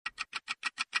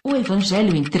O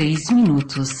Evangelho em 3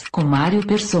 minutos, com Mário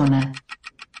Persona.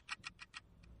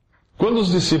 Quando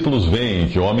os discípulos veem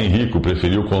que o homem rico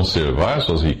preferiu conservar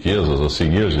suas riquezas a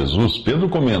seguir Jesus, Pedro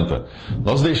comenta: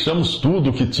 nós deixamos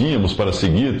tudo o que tínhamos para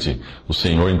seguir-te. O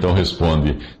Senhor então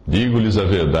responde: digo-lhes a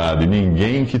verdade,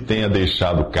 ninguém que tenha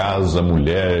deixado casa,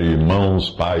 mulher,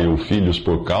 irmãos, pai ou filhos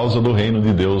por causa do reino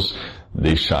de Deus,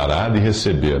 deixará de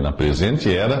receber na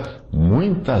presente era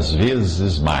muitas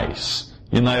vezes mais.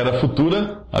 E na era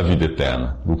futura, a vida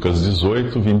eterna. Lucas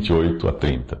 18, 28 a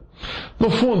 30. No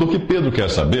fundo, o que Pedro quer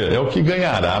saber é o que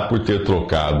ganhará por ter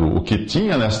trocado o que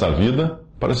tinha nesta vida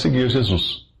para seguir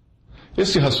Jesus.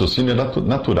 Esse raciocínio é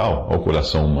natural ao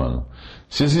coração humano.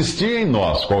 Se existir em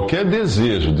nós qualquer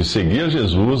desejo de seguir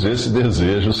Jesus, esse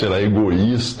desejo será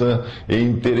egoísta e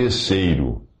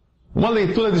interesseiro. Uma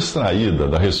leitura distraída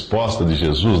da resposta de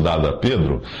Jesus dada a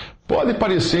Pedro pode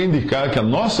parecer indicar que a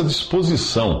nossa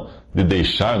disposição de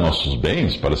deixar nossos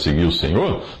bens para seguir o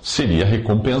Senhor seria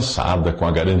recompensada com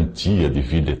a garantia de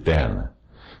vida eterna.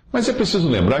 Mas é preciso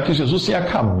lembrar que Jesus tinha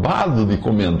acabado de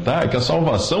comentar que a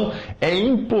salvação é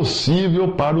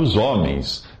impossível para os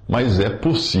homens, mas é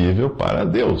possível para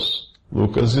Deus.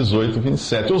 Lucas 18,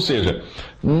 27. Ou seja,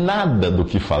 nada do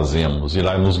que fazemos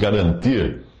irá nos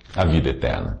garantir a vida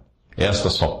eterna. Esta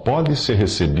só pode ser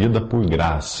recebida por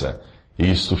graça,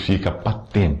 e isto fica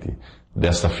patente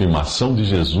desta afirmação de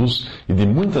Jesus e de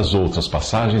muitas outras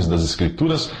passagens das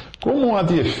Escrituras, como a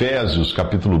de Efésios,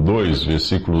 capítulo 2,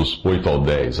 versículos 8 ao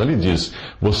 10. Ali diz: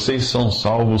 vocês são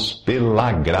salvos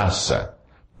pela graça,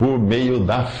 por meio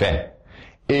da fé.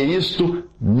 E isto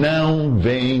não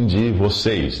vem de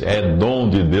vocês, é dom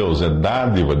de Deus, é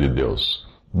dádiva de Deus.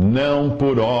 Não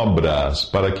por obras,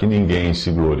 para que ninguém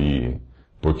se glorie,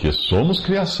 porque somos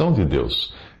criação de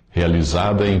Deus,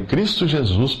 realizada em Cristo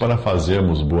Jesus para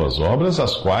fazermos boas obras,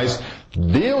 as quais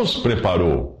Deus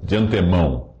preparou de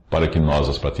antemão para que nós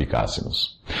as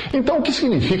praticássemos. Então, o que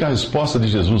significa a resposta de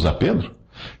Jesus a Pedro?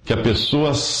 Que a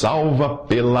pessoa salva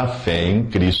pela fé em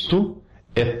Cristo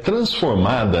é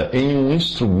transformada em um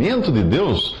instrumento de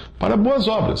Deus para boas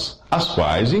obras, as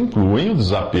quais incluem o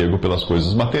desapego pelas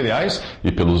coisas materiais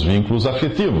e pelos vínculos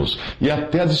afetivos, e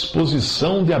até a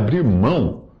disposição de abrir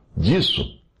mão disso,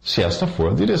 se esta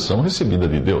for a direção recebida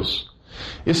de Deus.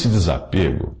 Esse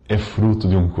desapego é fruto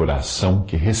de um coração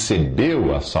que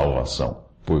recebeu a salvação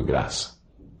por graça.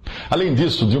 Além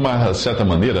disso, de uma certa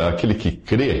maneira, aquele que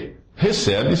crê,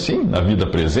 recebe, sim, na vida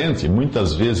presente,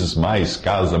 muitas vezes mais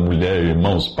casa, mulher,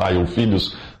 irmãos, pai ou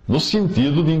filhos, no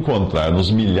sentido de encontrar nos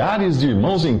milhares de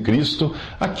irmãos em Cristo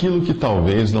aquilo que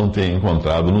talvez não tenha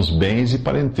encontrado nos bens e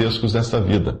parentescos desta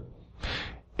vida.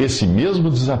 Esse mesmo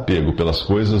desapego pelas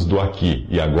coisas do aqui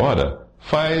e agora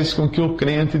faz com que o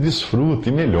crente desfrute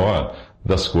melhor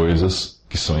das coisas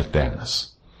que são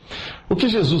eternas. O que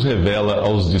Jesus revela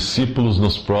aos discípulos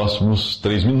nos próximos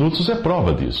 3 minutos é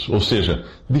prova disso, ou seja,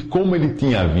 de como ele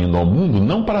tinha vindo ao mundo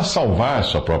não para salvar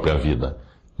sua própria vida,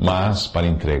 mas para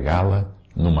entregá-la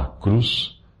numa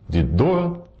cruz de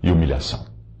dor e humilhação.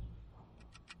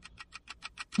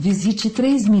 Visite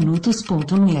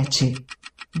 3minutos.net.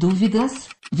 Dúvidas?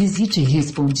 Visite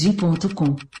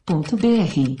respondi.com.br.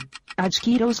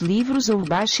 Adquira os livros ou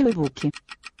baixe o e-book.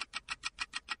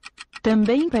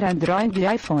 Também para Android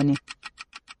e iPhone.